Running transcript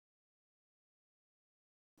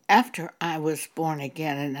After I was born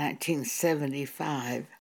again in 1975,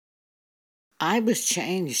 I was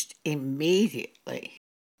changed immediately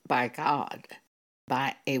by God,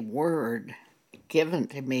 by a word given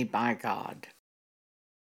to me by God.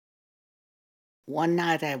 One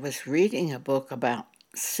night I was reading a book about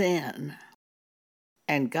sin,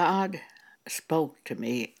 and God spoke to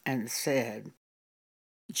me and said,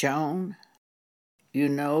 "Joan, you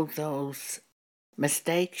know those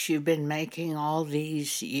mistakes you've been making all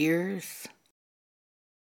these years?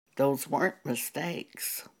 Those weren't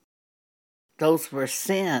mistakes. Those were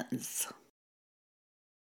sins."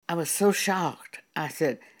 I was so shocked. I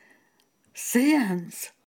said,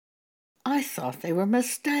 "Sins? I thought they were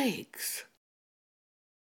mistakes."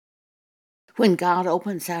 When God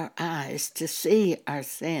opens our eyes to see our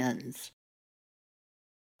sins,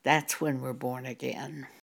 that's when we're born again,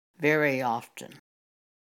 very often.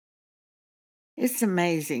 It's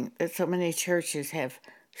amazing that so many churches have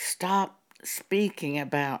stopped speaking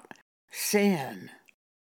about sin,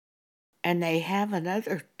 and they have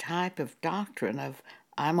another type of doctrine of,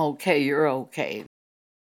 I'm okay, you're okay.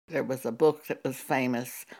 There was a book that was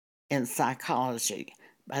famous in psychology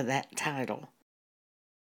by that title.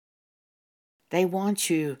 They want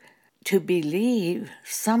you to believe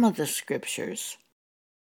some of the scriptures,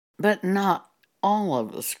 but not all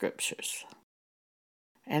of the scriptures.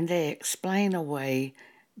 And they explain away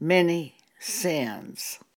many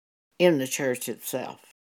sins in the church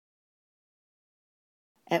itself.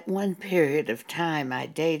 At one period of time, I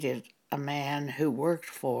dated a man who worked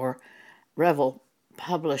for Revel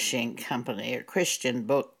Publishing Company, a Christian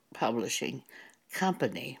book publishing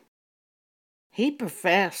company. He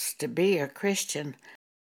professed to be a Christian,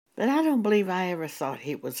 but I don't believe I ever thought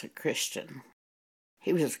he was a Christian.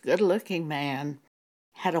 He was a good-looking man,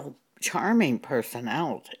 had a charming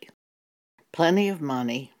personality, plenty of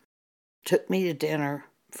money, took me to dinner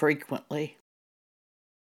frequently.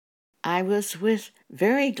 I was with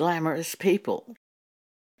very glamorous people.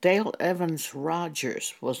 Dale Evans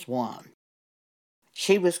Rogers was one.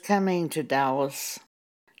 She was coming to Dallas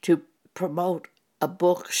to promote a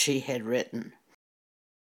book she had written.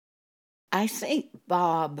 I think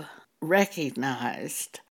Bob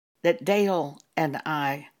recognized that Dale and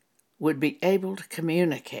I would be able to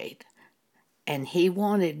communicate, and he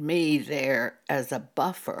wanted me there as a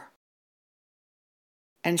buffer.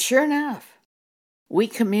 And sure enough, we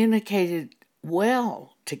communicated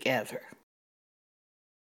well together.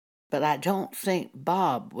 But I don't think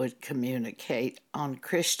Bob would communicate on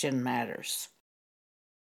Christian matters.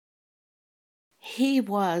 He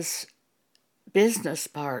was business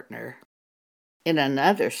partner in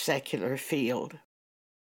another secular field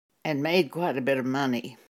and made quite a bit of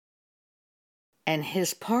money. And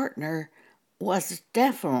his partner was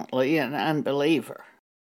definitely an unbeliever.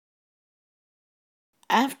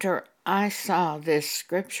 After I saw this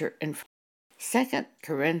scripture in 2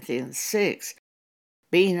 Corinthians 6,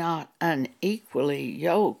 "Be not unequally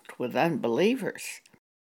yoked with unbelievers,"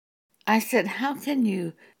 I said, "How can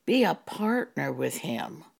you be a partner with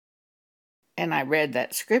him?" And I read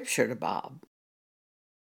that scripture to Bob.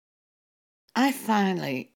 I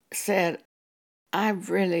finally said, "I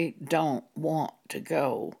really don't want to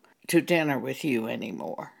go to dinner with you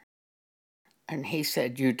anymore." And he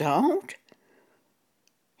said, "You don't?"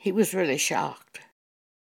 He was really shocked.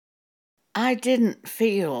 I didn't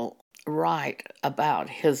feel right about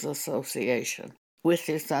his association with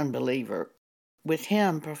this unbeliever, with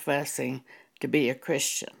him professing to be a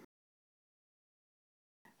Christian.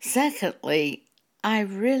 Secondly, I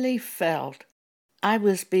really felt I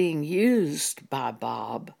was being used by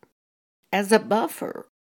Bob as a buffer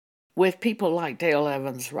with people like Dale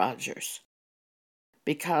Evans Rogers,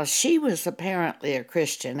 because she was apparently a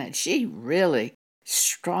Christian and she really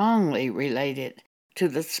strongly related to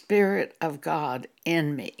the Spirit of God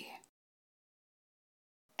in me.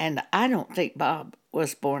 And I don't think Bob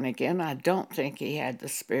was born again. I don't think he had the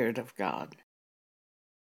Spirit of God.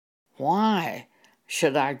 Why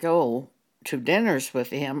should I go to dinners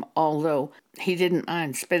with him, although he didn't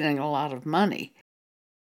mind spending a lot of money?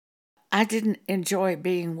 I didn't enjoy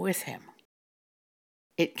being with him.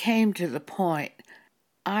 It came to the point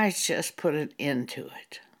I just put an end to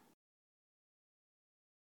it.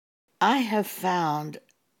 I have found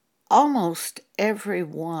almost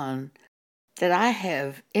everyone that I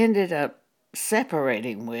have ended up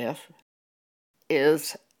separating with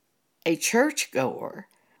is a churchgoer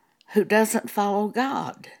who doesn't follow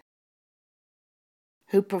God,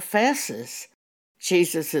 who professes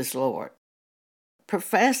Jesus is Lord,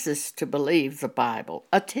 professes to believe the Bible,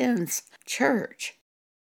 attends church.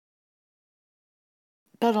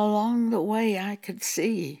 But along the way I could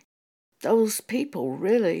see those people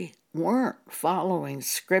really weren't following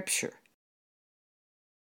Scripture.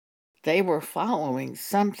 They were following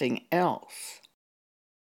something else.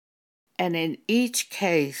 And in each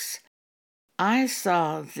case, I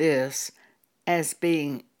saw this as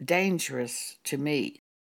being dangerous to me.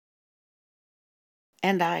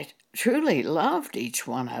 And I truly loved each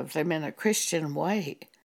one of them in a Christian way.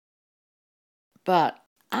 But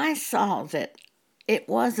I saw that it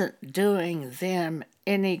wasn't doing them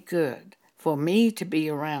any good for me to be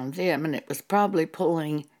around them, and it was probably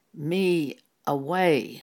pulling me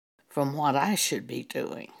away from what I should be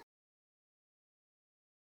doing.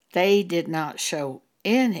 They did not show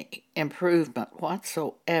any improvement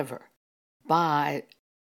whatsoever by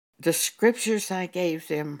the scriptures I gave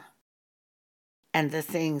them and the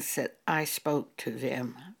things that I spoke to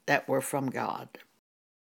them that were from God.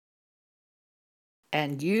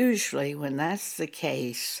 And usually when that's the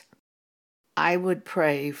case, I would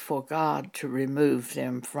pray for God to remove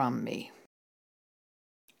them from me,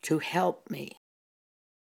 to help me.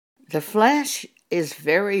 The flesh is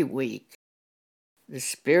very weak. The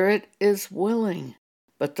spirit is willing,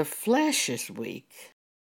 but the flesh is weak.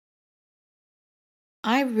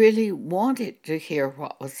 I really wanted to hear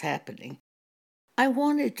what was happening. I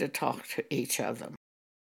wanted to talk to each of them.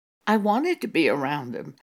 I wanted to be around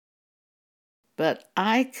them. But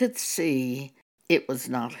I could see it was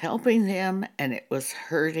not helping them and it was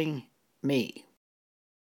hurting me.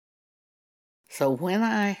 So when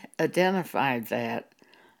I identified that,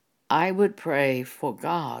 I would pray for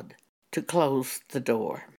God to close the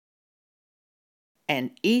door.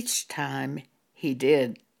 And each time He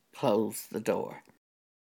did close the door.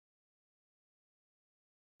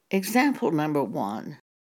 Example number 1.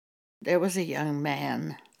 There was a young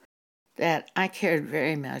man that I cared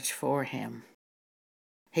very much for him.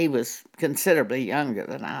 He was considerably younger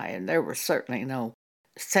than I, and there was certainly no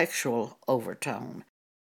sexual overtone.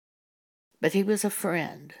 But he was a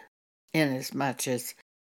friend, inasmuch as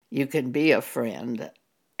you can be a friend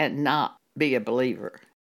and not be a believer.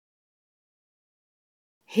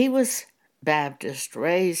 He was Baptist,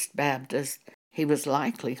 raised Baptist. He was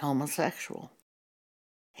likely homosexual.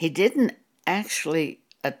 He didn't actually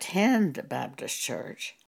attend a Baptist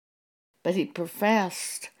church, but he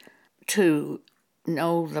professed to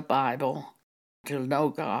know the Bible, to know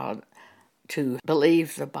God, to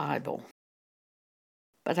believe the Bible.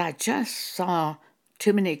 But I just saw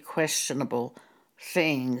too many questionable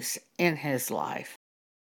things in his life.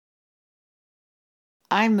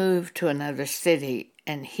 I moved to another city,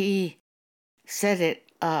 and he set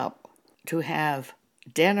it up to have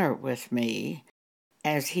dinner with me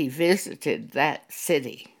as he visited that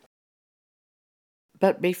city.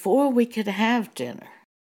 But before we could have dinner,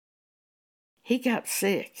 he got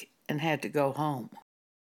sick and had to go home.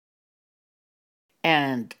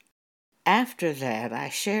 And after that, I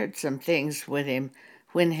shared some things with him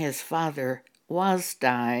when his father was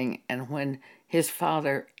dying and when his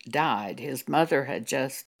father died. His mother had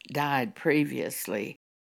just died previously,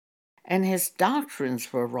 and his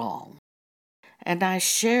doctrines were wrong. And I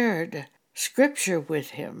shared scripture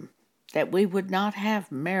with him that we would not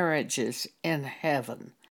have marriages in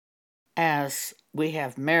heaven as we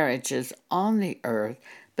have marriages on the earth,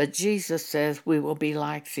 but Jesus says we will be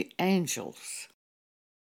like the angels.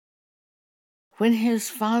 When his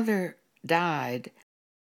father died,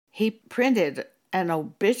 he printed an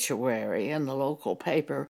obituary in the local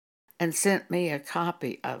paper and sent me a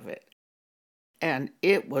copy of it. And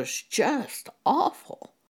it was just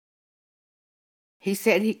awful. He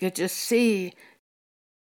said he could just see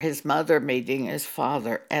his mother meeting his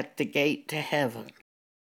father at the gate to heaven.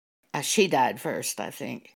 She died first, I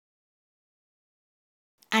think.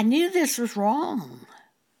 I knew this was wrong.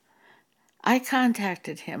 I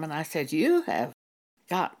contacted him and I said, "You have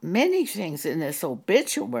got many things in this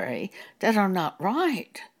obituary that are not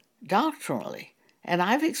right doctrinally, and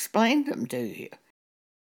I've explained them to you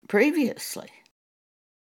previously."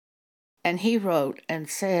 And he wrote and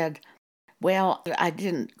said, "Well, I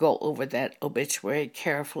didn't go over that obituary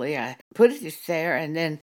carefully. I put it there, and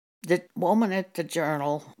then the woman at the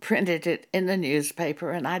journal printed it in the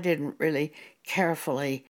newspaper, and I didn't really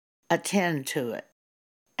carefully attend to it."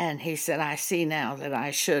 And he said, "I see now that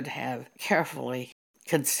I should have carefully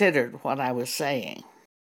considered what I was saying."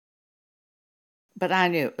 But I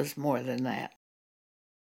knew it was more than that.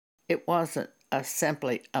 It wasn't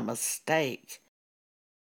simply a mistake.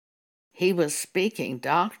 He was speaking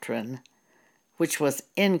doctrine which was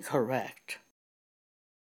incorrect,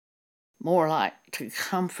 more like to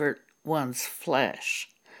comfort one's flesh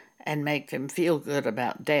and make them feel good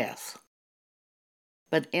about death,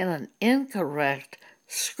 but in an incorrect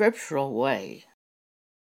scriptural way.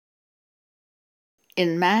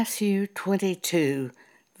 In Matthew 22,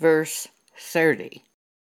 verse 30,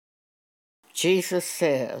 Jesus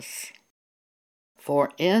says,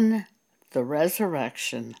 "For in the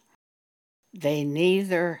resurrection they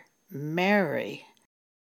neither marry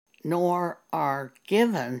nor are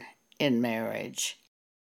given in marriage,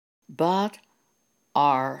 but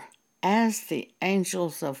are as the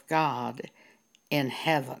angels of God in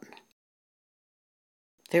heaven."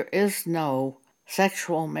 There is no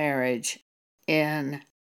sexual marriage in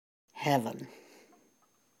heaven.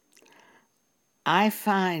 I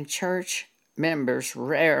find church members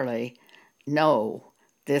rarely know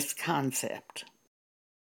this concept.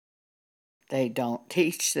 They don't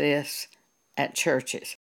teach this at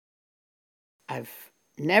churches. I've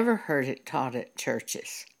never heard it taught at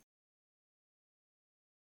churches.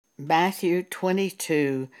 Matthew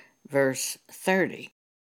 22, verse 30.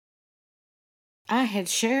 I had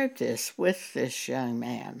shared this with this young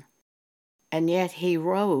man, and yet he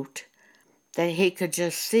wrote that he could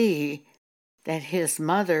just see that his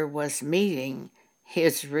mother was meeting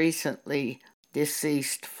his recently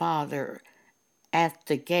deceased father at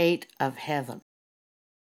the gate of heaven,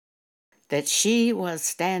 that she was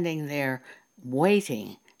standing there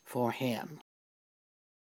waiting for him.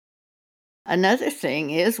 Another thing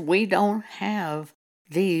is we don't have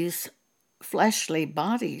these fleshly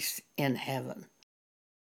bodies in heaven.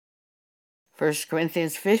 1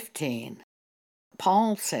 Corinthians 15,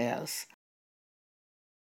 Paul says,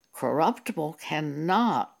 "Corruptible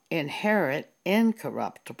cannot inherit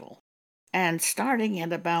incorruptible." And starting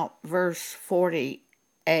at about verse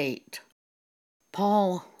 48,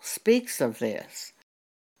 Paul speaks of this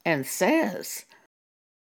and says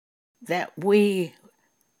that we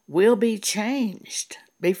will be changed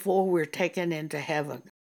before we're taken into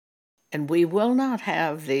heaven. And we will not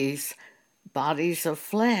have these bodies of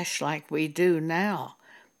flesh like we do now,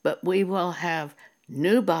 but we will have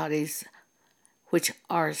new bodies which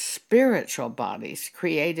are spiritual bodies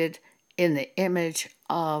created in the image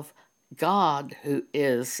of God, who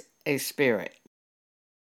is a spirit.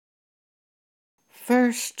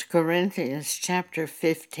 1 Corinthians chapter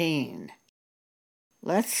 15.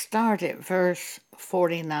 Let's start at verse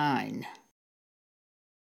 49.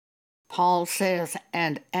 Paul says,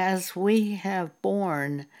 "And as we have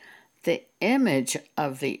borne the image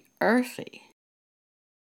of the earthy,"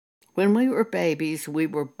 when we were babies, we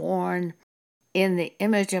were born in the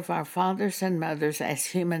image of our fathers and mothers as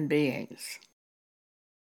human beings.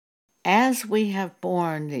 As we have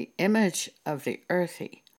borne the image of the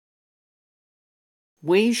earthy,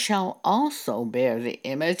 we shall also bear the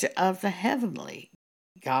image of the heavenly.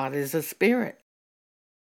 God is a spirit.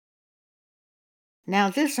 Now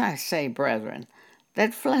this I say, brethren,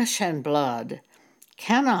 that flesh and blood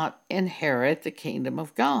cannot inherit the kingdom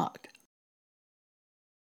of God.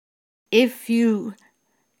 If you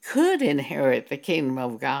could inherit the kingdom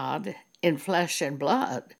of God in flesh and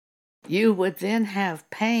blood, you would then have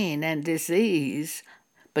pain and disease,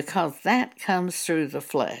 because that comes through the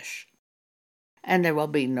flesh. And there will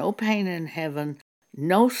be no pain in heaven,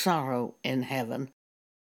 no sorrow in heaven.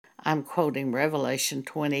 I'm quoting Revelation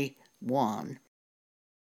 21.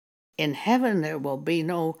 In heaven there will be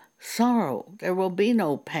no sorrow, there will be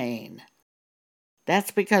no pain.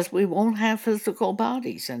 That's because we won't have physical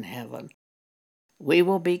bodies in heaven. We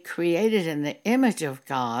will be created in the image of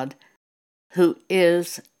God, who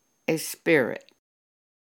is a spirit.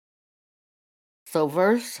 So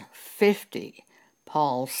verse 50,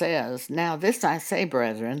 Paul says, "Now this I say,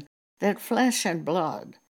 brethren, that flesh and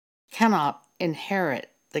blood cannot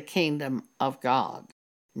inherit the kingdom of God,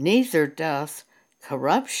 neither doth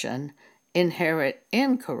corruption inherit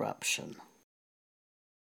incorruption.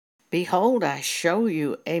 Behold, I show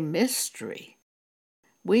you a mystery.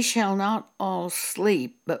 We shall not all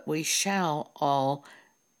sleep, but we shall all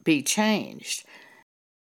be changed."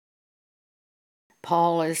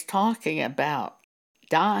 Paul is talking about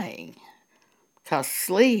dying, because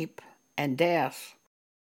sleep and death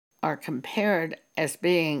are compared as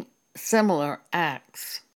being similar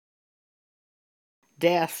acts.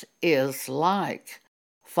 Death is like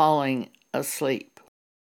falling asleep.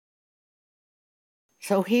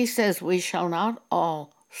 So he says we shall not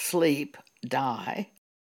all sleep, die,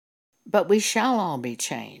 but we shall all be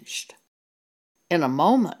changed. In a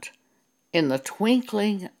moment, in the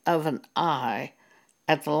twinkling of an eye,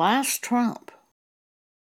 at the last trump.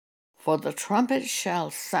 For the trumpet shall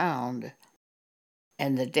sound,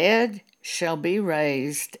 and the dead shall be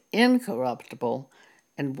raised incorruptible,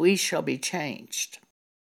 and we shall be changed.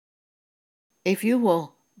 If you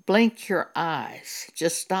will blink your eyes,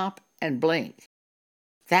 just stop and blink,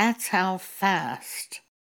 that's how fast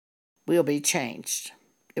we'll be changed.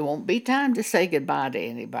 It won't be time to say goodbye to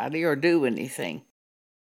anybody or do anything.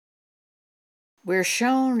 We're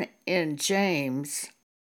shown in James,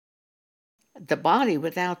 the body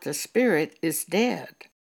without the spirit is dead.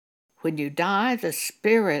 When you die, the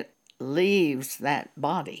spirit leaves that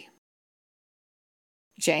body.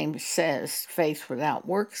 James says faith without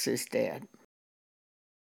works is dead.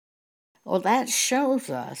 Well, that shows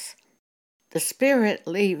us the spirit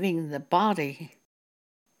leaving the body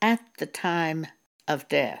at the time of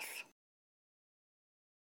death.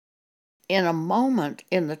 In a moment,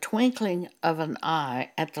 in the twinkling of an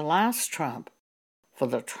eye, at the last trump, for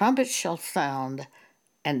the trumpet shall sound,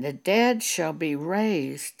 and the dead shall be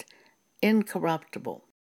raised incorruptible.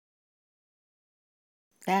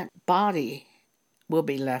 That body will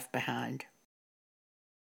be left behind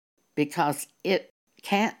because it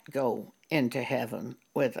can't go into heaven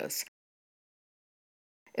with us.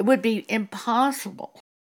 It would be impossible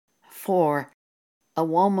for a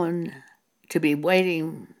woman to be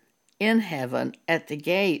waiting in heaven at the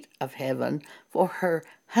gate of heaven for her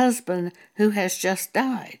husband who has just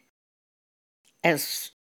died.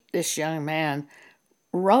 As this young man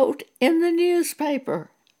wrote in the newspaper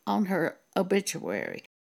on her obituary,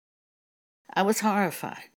 I was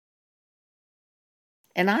horrified.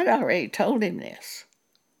 And I'd already told him this,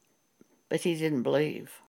 but he didn't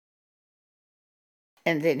believe.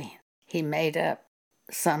 And then he made up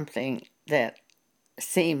something that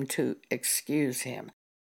seemed to excuse him.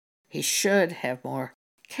 He should have more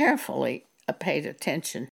carefully paid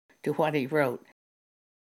attention to what he wrote.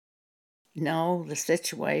 No, the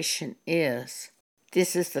situation is,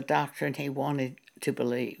 this is the doctrine he wanted to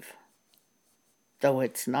believe, though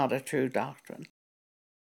it's not a true doctrine.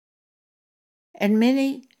 And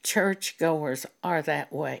many churchgoers are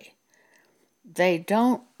that way. They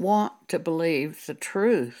don't want to believe the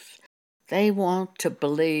truth. They want to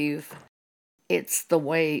believe it's the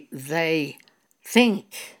way they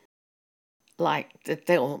think, like that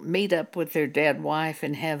they'll meet up with their dead wife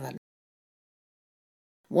in heaven.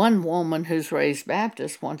 One woman who's raised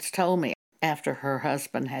Baptist once told me after her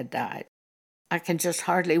husband had died, I can just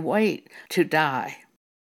hardly wait to die.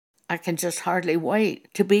 I can just hardly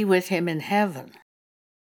wait to be with him in heaven.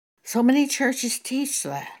 So many churches teach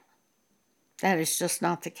that. That is just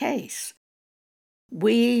not the case.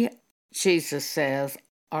 We, Jesus says,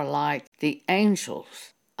 are like the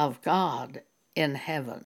angels of God in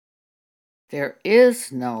heaven. There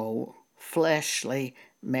is no fleshly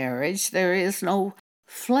marriage. There is no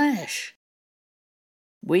flesh.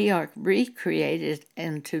 We are recreated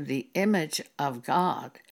into the image of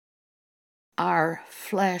God. Our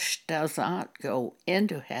flesh does not go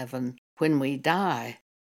into heaven when we die.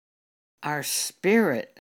 Our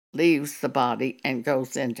spirit leaves the body and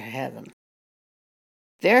goes into heaven.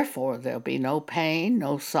 Therefore, there'll be no pain,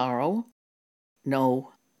 no sorrow,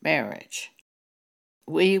 no marriage.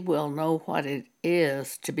 We will know what it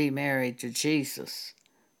is to be married to Jesus,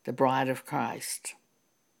 the bride of Christ.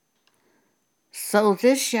 So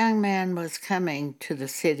this young man was coming to the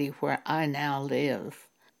city where I now live,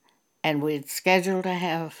 and we'd scheduled to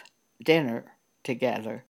have dinner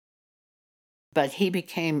together. But he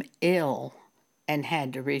became ill and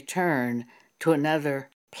had to return to another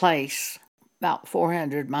place about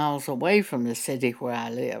 400 miles away from the city where I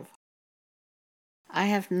live. I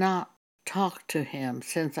have not talked to him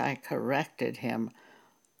since I corrected him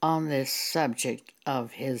on this subject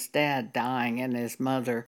of his dad dying and his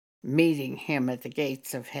mother meeting him at the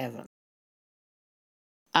gates of heaven.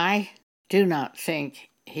 I do not think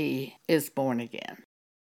he is born again.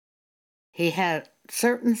 He had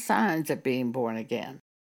certain signs of being born again,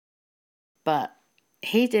 but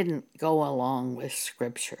he didn't go along with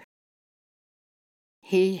Scripture.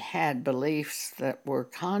 He had beliefs that were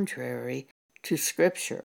contrary to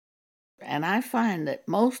Scripture. And I find that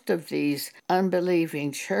most of these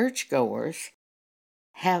unbelieving churchgoers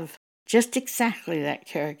have just exactly that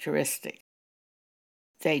characteristic.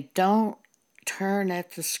 They don't turn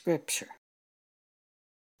at the Scripture.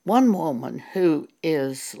 One woman who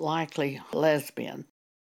is likely lesbian,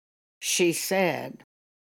 she said,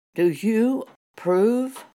 "Do you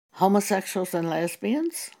approve homosexuals and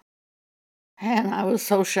lesbians?" And I was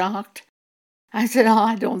so shocked. I said, "Oh,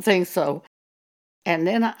 I don't think so." And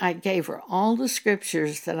then I gave her all the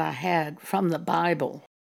scriptures that I had from the Bible,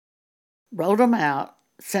 wrote them out,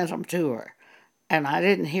 sent them to her, and I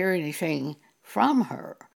didn't hear anything from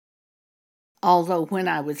her. Although when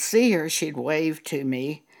I would see her, she'd wave to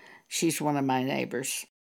me. She's one of my neighbors.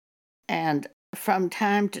 And from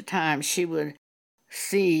time to time, she would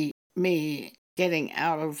see me getting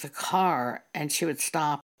out of the car, and she would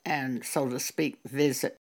stop and, so to speak,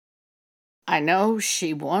 visit. I know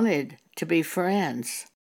she wanted to be friends,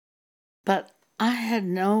 But I had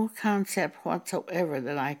no concept whatsoever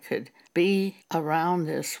that I could be around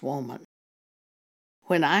this woman.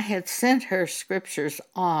 When I had sent her scriptures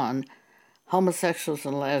on homosexuals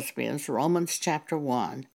and lesbians, Romans chapter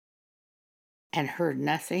 1, and heard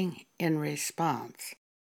nothing in response.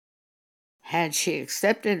 Had she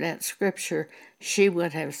accepted that scripture, she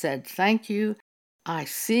would have said, "Thank you, I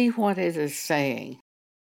see what it is saying,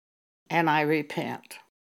 and I repent."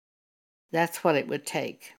 That's what it would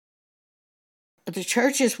take. The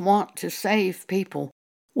churches want to save people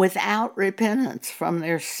without repentance from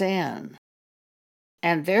their sin,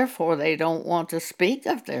 and therefore they don't want to speak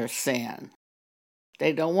of their sin.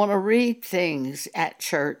 They don't want to read things at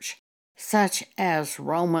church such as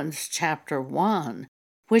Romans chapter 1,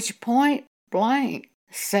 which point blank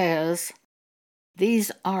says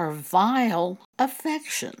these are vile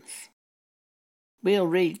affections. We'll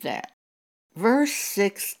read that. Verse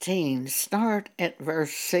 16, start at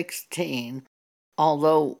verse 16,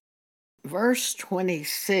 although verse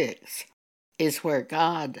 26 is where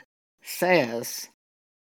God says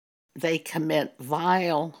they commit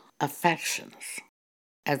vile affections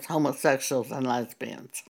as homosexuals and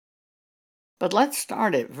lesbians. But let's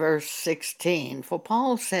start at verse 16, for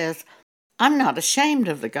Paul says, "I'm not ashamed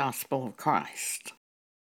of the gospel of Christ."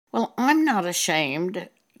 Well, I'm not ashamed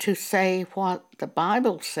to say what the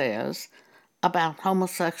Bible says about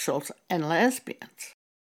homosexuals and lesbians.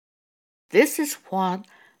 This is what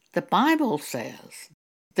the Bible says.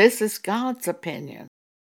 This is God's opinion.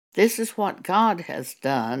 This is what God has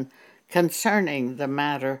done concerning the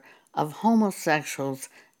matter of homosexuals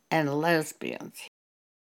and lesbians.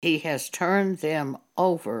 He has turned them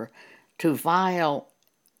over to vile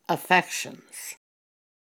affections.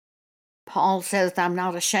 Paul says, "I'm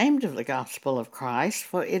not ashamed of the gospel of Christ,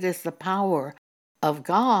 for it is the power of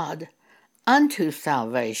God unto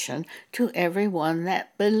salvation to everyone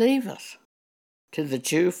that believeth, to the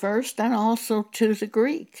Jew first, and also to the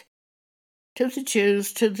Greek, to the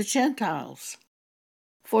Jews, to the Gentiles.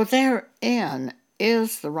 For therein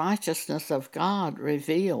is the righteousness of God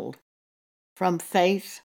revealed from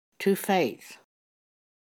faith to faith.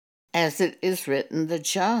 As it is written, the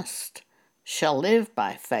just shall live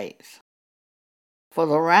by faith. For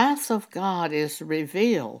the wrath of God is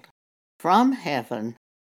revealed from heaven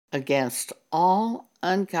against all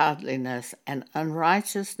ungodliness and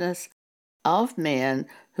unrighteousness of men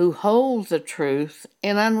who hold the truth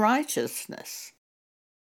in unrighteousness."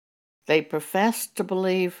 They profess to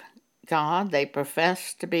believe God, they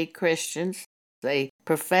profess to be Christians, they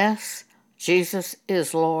profess Jesus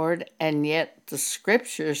is Lord, and yet the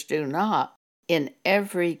scriptures do not, in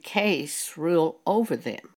every case, rule over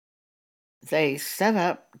them. They set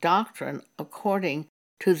up doctrine according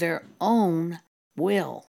to their own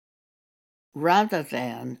will, rather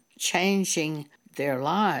than changing their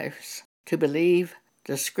lives to believe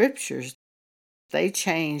the scriptures. They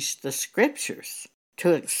change the scriptures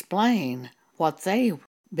to explain what they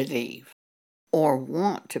believe or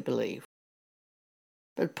want to believe.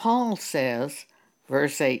 But Paul says,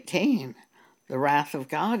 verse 18, the wrath of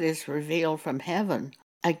God is revealed from heaven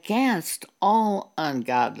against all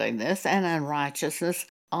ungodliness and unrighteousness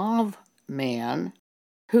of men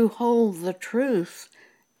who hold the truth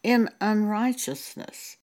in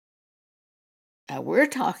unrighteousness. Now, we're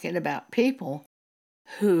talking about people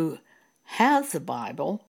who have the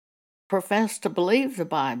Bible, profess to believe the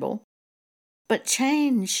Bible, but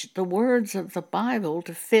change the words of the Bible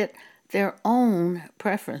to fit their own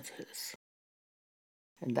preferences.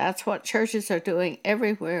 And that's what churches are doing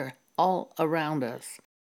everywhere, all around us.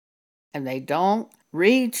 And they don't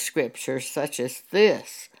read scriptures such as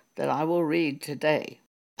this that I will read today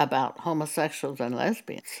about homosexuals and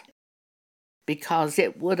lesbians, because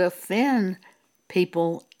it would offend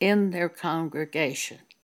people in their congregation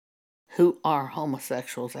who are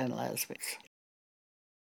homosexuals and lesbians.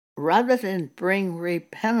 Rather than bring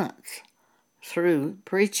repentance through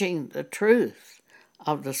preaching the truth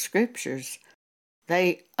of the scriptures,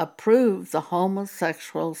 they approve the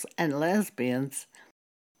homosexuals and lesbians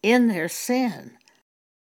in their sin.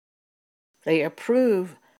 They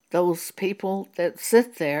approve those people that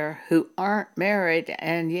sit there who aren't married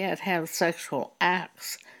and yet have sexual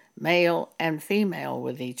acts, male and female,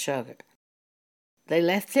 with each other. They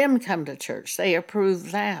let them come to church. They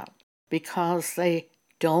approve that because they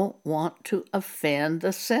don't want to offend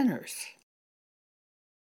the sinners.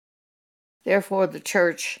 Therefore, the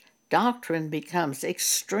church doctrine becomes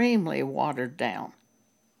extremely watered down,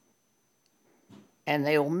 and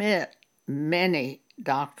they omit many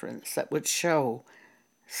doctrines that would show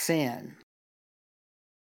sin.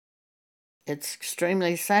 It's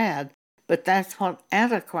extremely sad, but that's what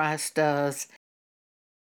Antichrist does.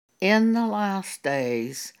 in the last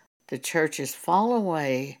days the churches fall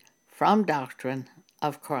away from doctrine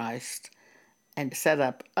of Christ and set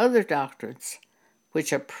up other doctrines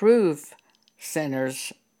which approve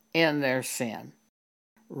sinners in their sin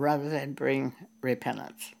rather than bring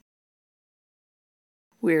repentance.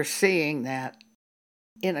 We're seeing that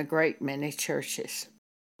in a great many churches.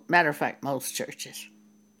 Matter of fact, most churches.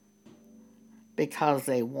 Because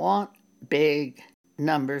they want big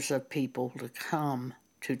numbers of people to come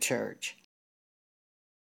to church.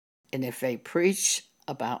 And if they preach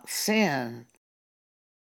about sin,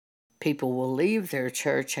 people will leave their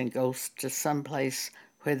church and go to some place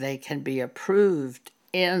where they can be approved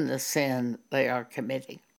in the sin they are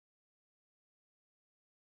committing.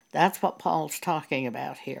 That's what Paul's talking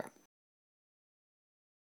about here.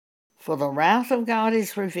 For the wrath of God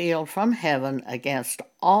is revealed from heaven against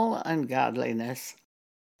all ungodliness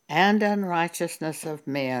and unrighteousness of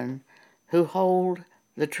men who hold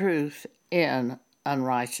the truth in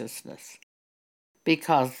unrighteousness,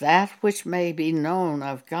 because that which may be known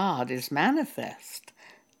of God is manifest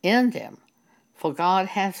in them, for God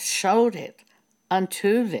hath showed it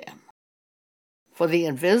unto them. For the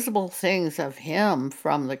invisible things of him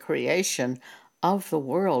from the creation of the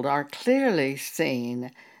world are clearly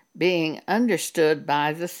seen, being understood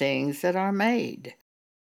by the things that are made,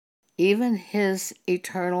 even his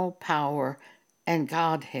eternal power and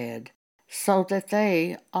Godhead, so that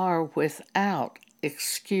they are without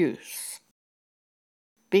excuse.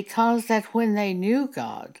 Because that when they knew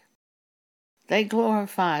God, they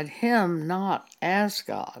glorified him not as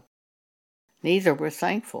God, neither were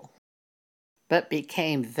thankful, but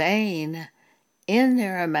became vain in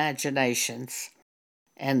their imaginations,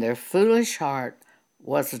 and their foolish heart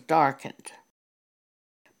was darkened.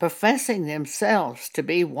 Professing themselves to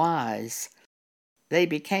be wise, they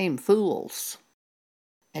became fools,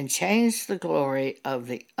 and changed the glory of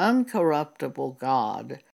the uncorruptible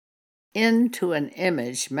God into an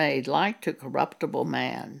image made like to corruptible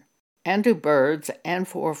man, and to birds and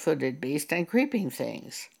four-footed beasts and creeping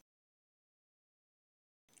things.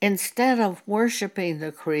 Instead of worshiping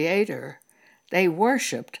the Creator, they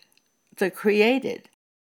worshipped the created.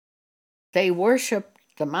 They worshipped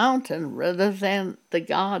the mountain rather than the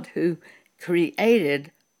God who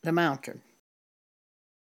created the mountain.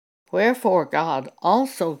 Wherefore God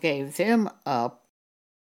also gave them up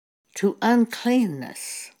to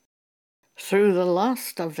uncleanness through the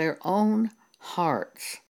lust of their own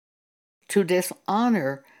hearts, to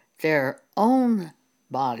dishonor their own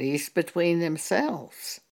bodies between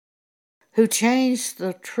themselves, who changed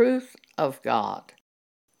the truth of God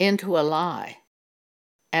into a lie,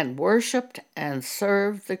 and worshipped and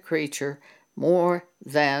served the creature more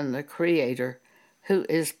than the Creator, who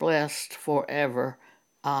is blessed forever.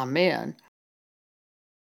 Amen.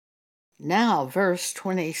 Now, verse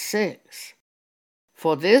 26.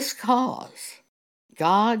 For this cause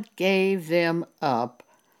God gave them up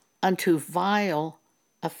unto vile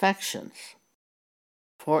affections.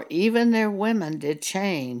 For even their women did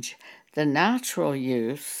change the natural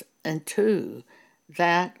use into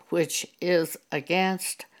that which is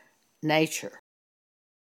against nature.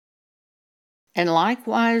 And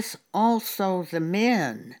likewise also the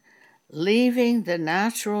men, leaving the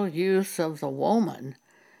natural use of the woman,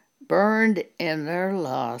 burned in their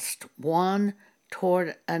lust one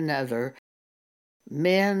toward another,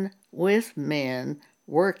 men with men,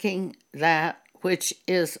 working that which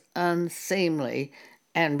is unseemly,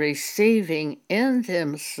 and receiving in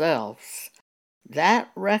themselves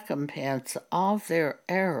that recompense of their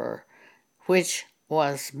error which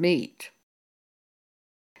was meet.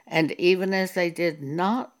 And even as they did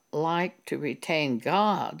not like to retain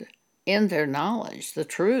God in their knowledge, the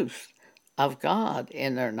truth of God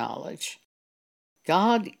in their knowledge,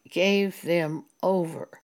 God gave them over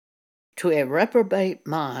to a reprobate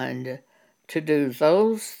mind to do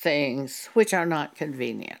those things which are not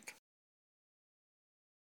convenient.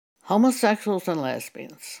 Homosexuals and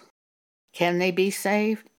lesbians, can they be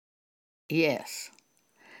saved? Yes,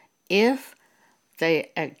 if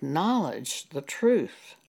they acknowledge the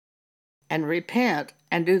truth and repent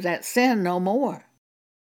and do that sin no more.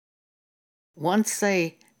 Once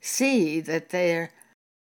they see that they're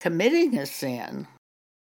committing a sin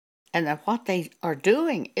and that what they are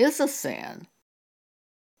doing is a sin,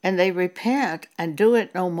 and they repent and do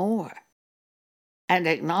it no more, and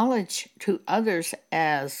acknowledge to others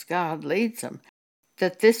as God leads them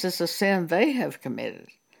that this is a sin they have committed.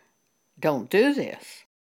 Don't do this.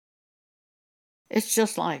 It's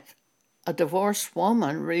just like a divorced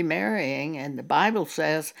woman remarrying, and the Bible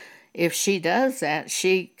says if she does that,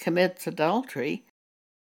 she commits adultery,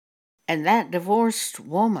 and that divorced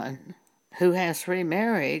woman who has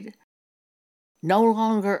remarried no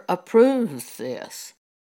longer approves this.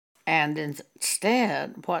 And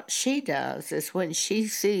instead, what she does is when she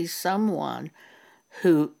sees someone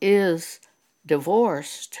who is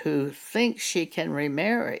divorced, who thinks she can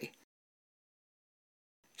remarry,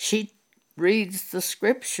 she reads the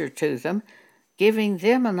scripture to them, giving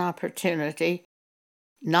them an opportunity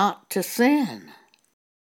not to sin.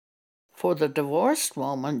 For the divorced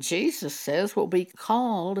woman, Jesus says, will be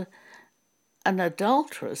called an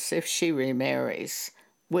adulteress if she remarries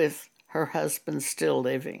with her husband still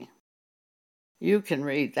living. You can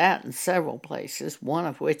read that in several places, one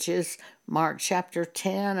of which is Mark chapter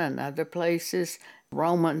 10 and other places,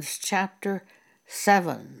 Romans chapter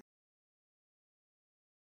 7.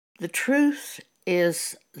 The truth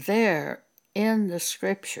is there in the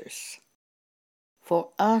scriptures for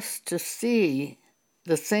us to see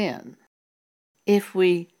the sin if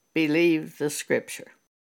we believe the scripture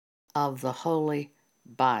of the Holy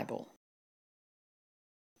Bible.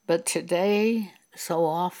 But today, so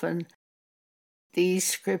often, these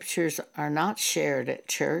scriptures are not shared at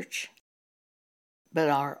church, but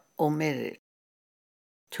are omitted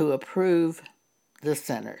to approve the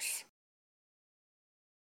sinners.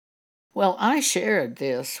 Well, I shared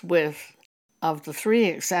this of the 3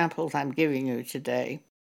 examples I'm giving you today,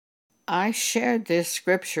 I shared this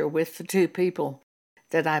scripture with the 2 people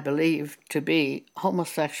that I believe to be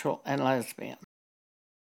homosexual and lesbian.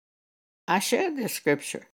 I shared this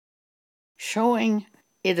scripture showing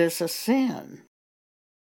it is a sin.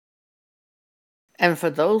 And for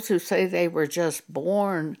those who say they were just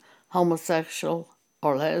born homosexual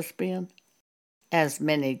or lesbian, as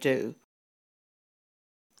many do,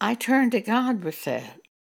 I turn to God with that.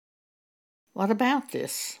 What about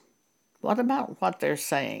this? What about what they're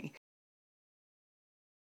saying?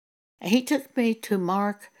 And he took me to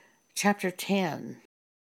Mark chapter 10.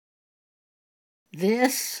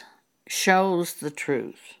 This shows the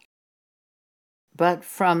truth. But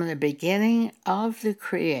from the beginning of the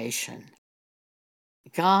creation,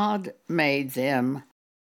 God made them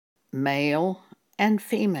male and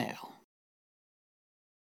female.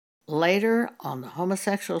 Later, on the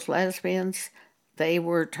homosexuals, lesbians, they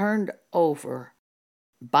were turned over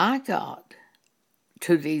by God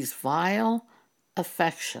to these vile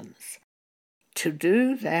affections, to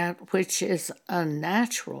do that which is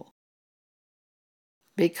unnatural,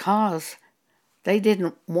 because they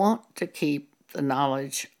didn't want to keep the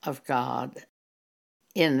knowledge of God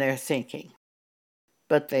in their thinking,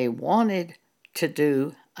 but they wanted to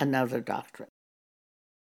do another doctrine.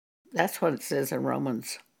 That's what it says in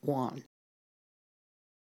Romans 1.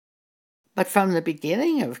 But from the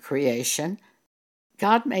beginning of creation,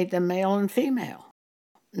 God made them male and female,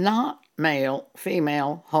 not male,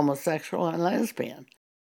 female, homosexual, and lesbian.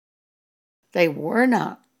 They were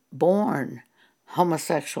not born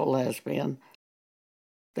homosexual, lesbian.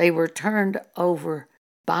 They were turned over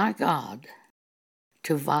by God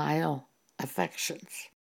to vile affections.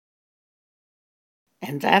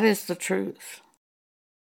 And that is the truth.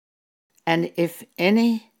 And if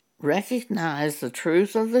any recognize the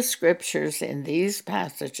truth of the scriptures in these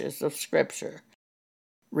passages of scripture,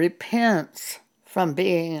 repents from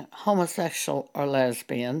being homosexual or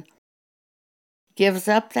lesbian, gives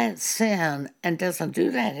up that sin and doesn't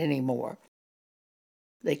do that anymore,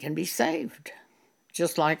 they can be saved.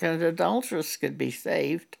 Just like an adulteress could be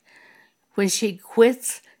saved when she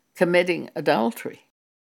quits committing adultery.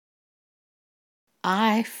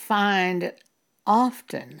 I find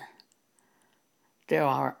often there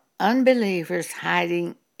are unbelievers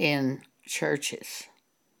hiding in churches.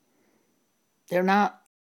 They're not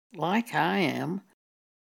like I am.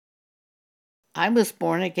 I was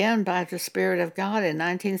born again by the Spirit of God in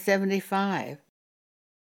 1975.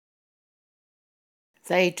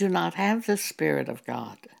 They do not have the Spirit of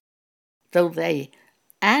God, though they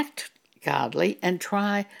act godly and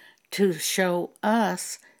try to show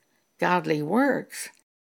us godly works.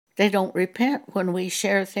 They don't repent when we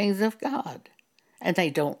share things of God, and they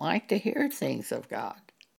don't like to hear things of God,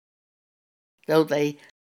 though they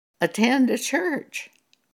attend a church.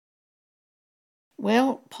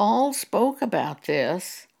 Well, Paul spoke about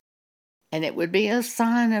this, and it would be a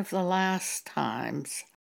sign of the last times,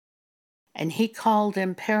 and he called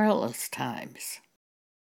them perilous times.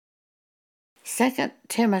 2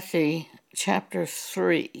 Timothy chapter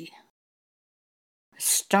 3,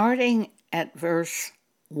 starting at verse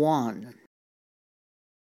 1,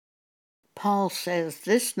 Paul says,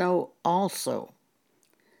 "This know also,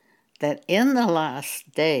 that in the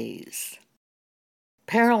last days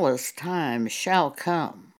perilous times shall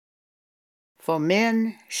come, for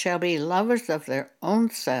men shall be lovers of their own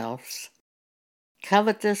selves,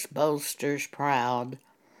 covetous, boasters, proud,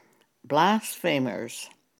 blasphemers,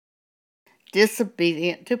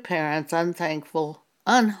 disobedient to parents, unthankful,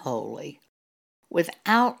 unholy,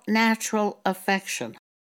 without natural affection,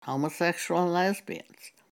 homosexual and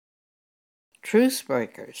lesbians,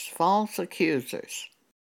 trucebreakers, false accusers,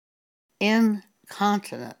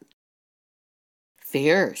 incontinent,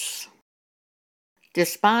 fierce,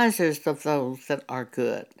 despisers of those that are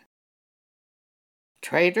good,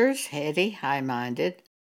 traitors, heady, high-minded,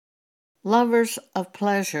 lovers of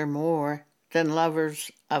pleasure more than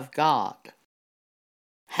lovers of God,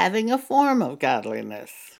 having a form of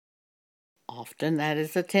godliness. Often that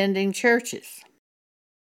is attending churches,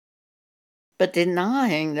 but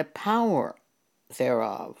denying the power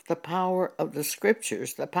thereof, the power of the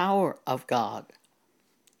Scriptures, the power of God.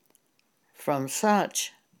 From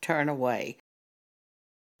such turn away.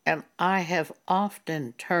 And I have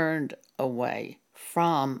often turned away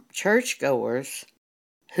from churchgoers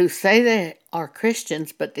who say they are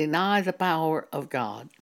Christians but deny the power of God.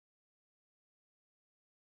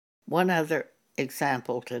 One other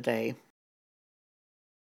example today.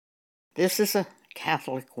 This is a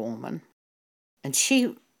Catholic woman, and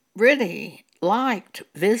she really liked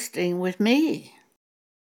visiting with me.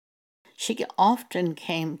 She often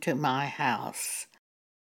came to my house,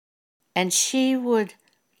 and she would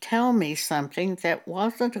tell me something that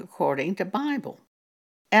wasn't according to Bible.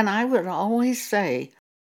 And I would always say,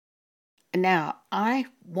 now, I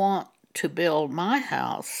want to build my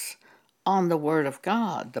house on the Word of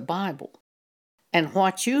God, the Bible. And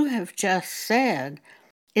what you have just said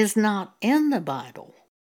is not in the Bible.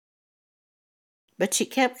 But she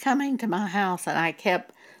kept coming to my house, and I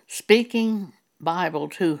kept speaking Bible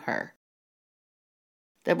to her.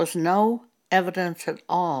 There was no evidence at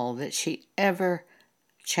all that she ever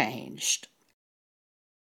changed.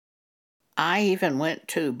 I even went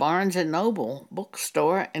to Barnes & Noble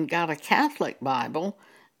bookstore and got a Catholic Bible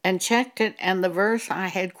and checked it, and the verse I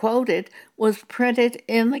had quoted was printed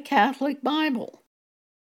in the Catholic Bible.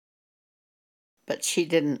 But she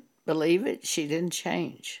didn't believe it. She didn't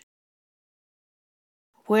change.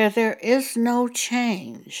 Where there is no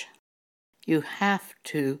change, you have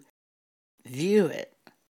to view it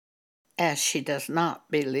as she does not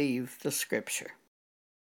believe the Scripture.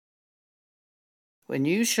 When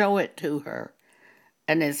you show it to her,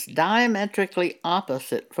 and it's diametrically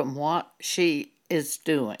opposite from what she is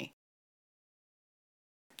doing.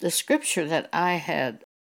 The scripture that I had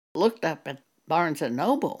looked up at Barnes &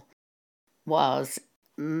 Noble was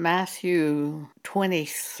Matthew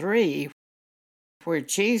 23, where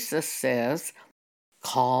Jesus says,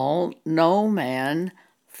 "Call no man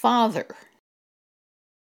father."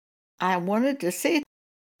 I wanted to see,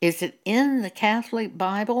 is it in the Catholic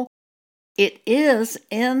Bible? It is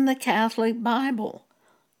in the Catholic Bible.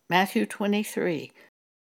 Matthew 23,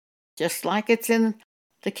 just like it's in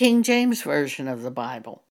the King James Version of the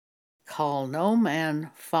Bible. Call no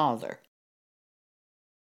man father.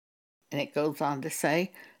 And it goes on to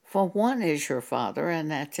say, for one is your Father, and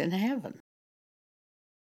that's in heaven.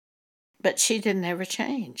 But she didn't ever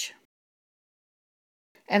change.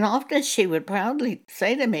 And often she would proudly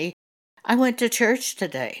say to me, I went to church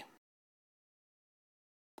today.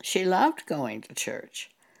 She loved going to church,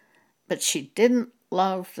 but she didn't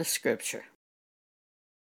love the Scripture.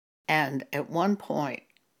 And at one point,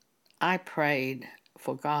 I prayed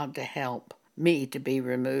for God to help me to be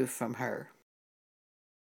removed from her.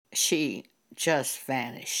 She just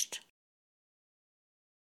vanished.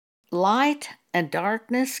 Light and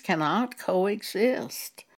darkness cannot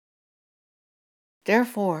coexist.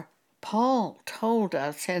 Therefore, Paul told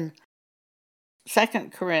us in 2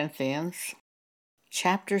 Corinthians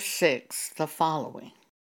chapter 6 the following.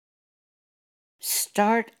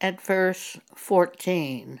 Start at verse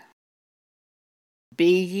 14.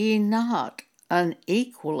 Be ye not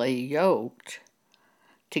unequally yoked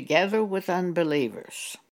together with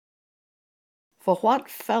unbelievers. For what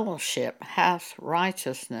fellowship hath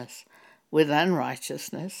righteousness with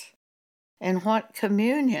unrighteousness? And what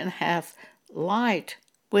communion hath light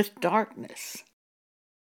with darkness?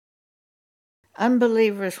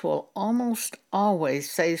 Unbelievers will almost always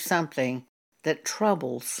say something that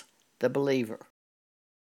troubles the believer,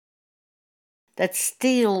 that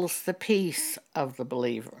steals the peace of the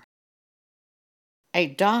believer, a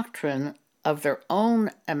doctrine of their own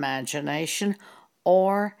imagination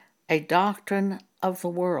or a doctrine of the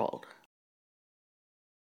world.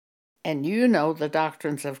 And you know the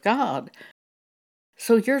doctrines of God,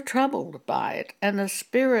 so you're troubled by it, and the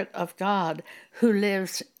Spirit of God who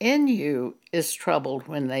lives in you is troubled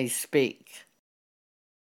when they speak.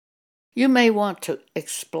 You may want to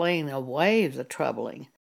explain away the troubling,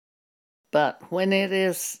 But when it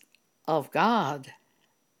is of God,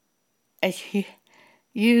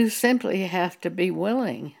 you simply have to be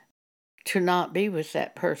willing to not be with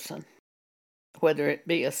that person, whether it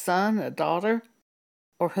be a son, a daughter,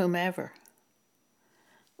 or whomever.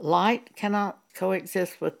 Light cannot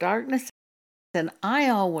coexist with darkness, and I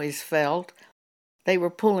always felt they were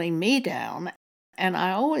pulling me down, and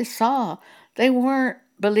I always saw they weren't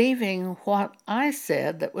believing what I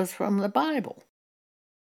said that was from the Bible,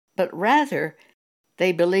 but rather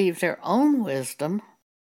they believed their own wisdom,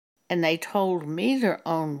 and they told me their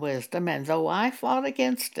own wisdom, and though I fought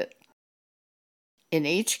against it, in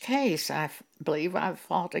each case I believe I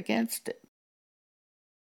fought against it,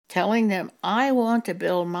 telling them I want to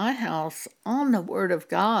build my house on the Word of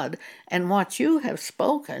God, and what you have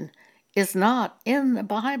spoken is not in the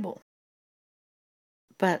Bible.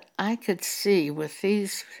 But I could see with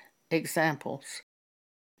these examples,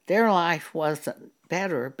 their life wasn't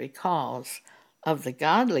better because of the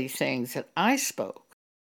godly things that I spoke,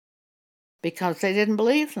 because they didn't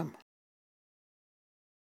believe them.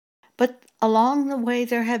 But along the way,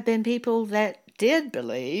 there have been people that did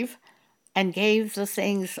believe and gave the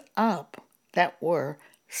things up that were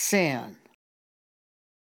sin.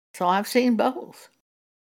 So I've seen both.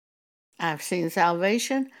 I've seen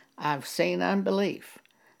salvation, I've seen unbelief,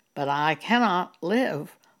 but I cannot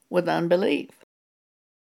live with unbelief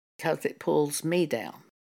because it pulls me down.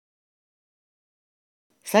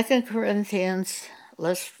 2 Corinthians,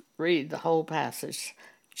 let's read the whole passage,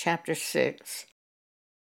 chapter 6.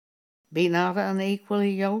 Be not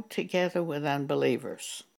unequally yoked together with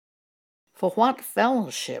unbelievers. For what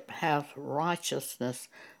fellowship hath righteousness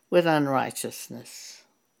with unrighteousness?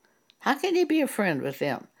 How can you be a friend with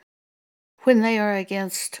them when they are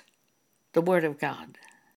against the Word of God?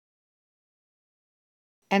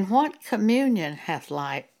 And what communion hath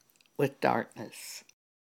light with darkness?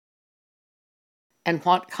 And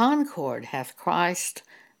what concord hath Christ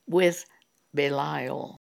with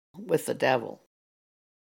Belial, with the devil?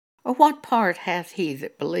 Or what part hath he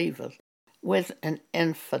that believeth with an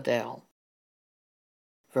infidel?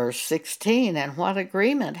 Verse 16, and what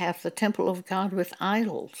agreement hath the temple of God with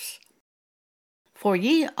idols? For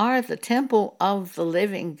ye are the temple of the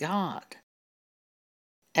living God.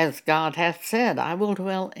 As God hath said, I will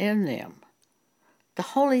dwell in them. The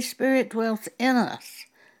Holy Spirit dwells in us,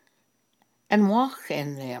 and walk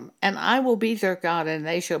in them, and I will be their God, and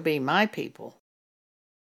they shall be my people.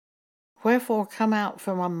 Wherefore come out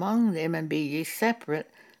from among them, and be ye separate,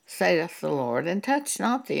 saith the Lord, and touch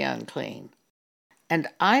not the unclean, and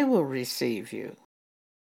I will receive you.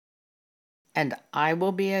 And I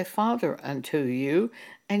will be a father unto you,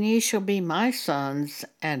 and ye shall be my sons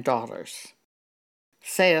and daughters,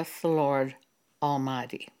 saith the Lord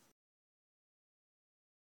Almighty.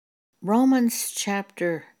 Romans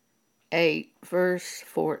chapter 8, verse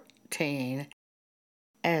 14,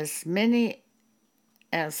 as many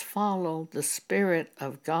as follow the Spirit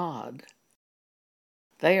of God,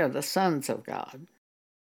 they are the sons of God.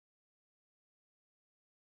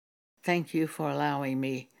 Thank you for allowing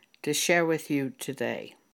me to share with you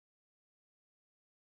today.